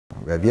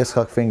Rev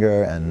Yitzchak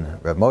Finger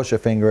and Rev Moshe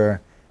Finger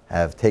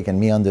have taken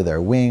me under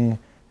their wing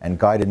and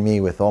guided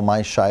me with all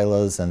my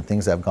shilas and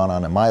things that have gone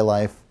on in my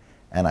life.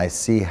 And I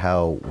see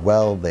how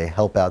well they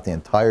help out the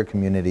entire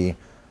community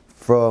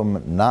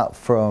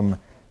no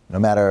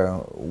matter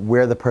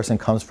where the person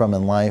comes from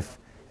in life.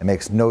 It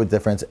makes no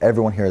difference.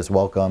 Everyone here is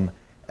welcome.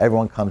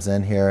 Everyone comes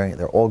in here.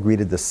 They're all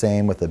greeted the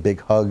same with a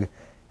big hug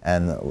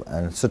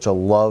and such a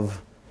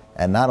love.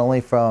 And not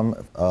only from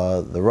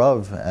the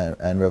Rav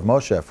and Rav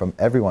Moshe, from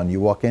everyone. You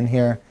walk in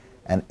here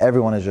and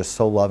everyone is just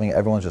so loving.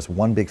 Everyone's just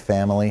one big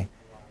family.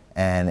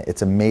 And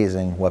it's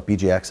amazing what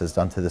BJX has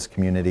done to this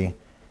community.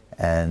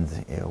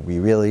 And we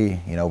really,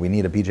 we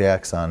need a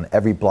BJX on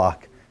every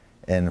block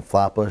in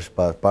Flatbush,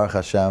 but Baruch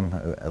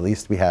Hashem, at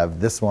least we have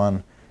this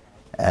one.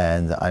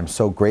 And I'm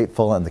so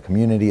grateful, and the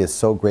community is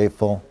so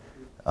grateful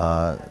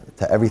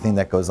to everything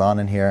that goes on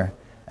in here.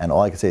 And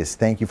all I can say is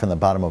thank you from the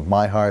bottom of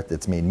my heart.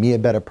 It's made me a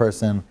better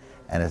person,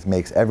 and it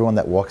makes everyone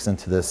that walks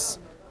into this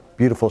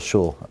beautiful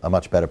shul a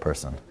much better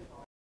person.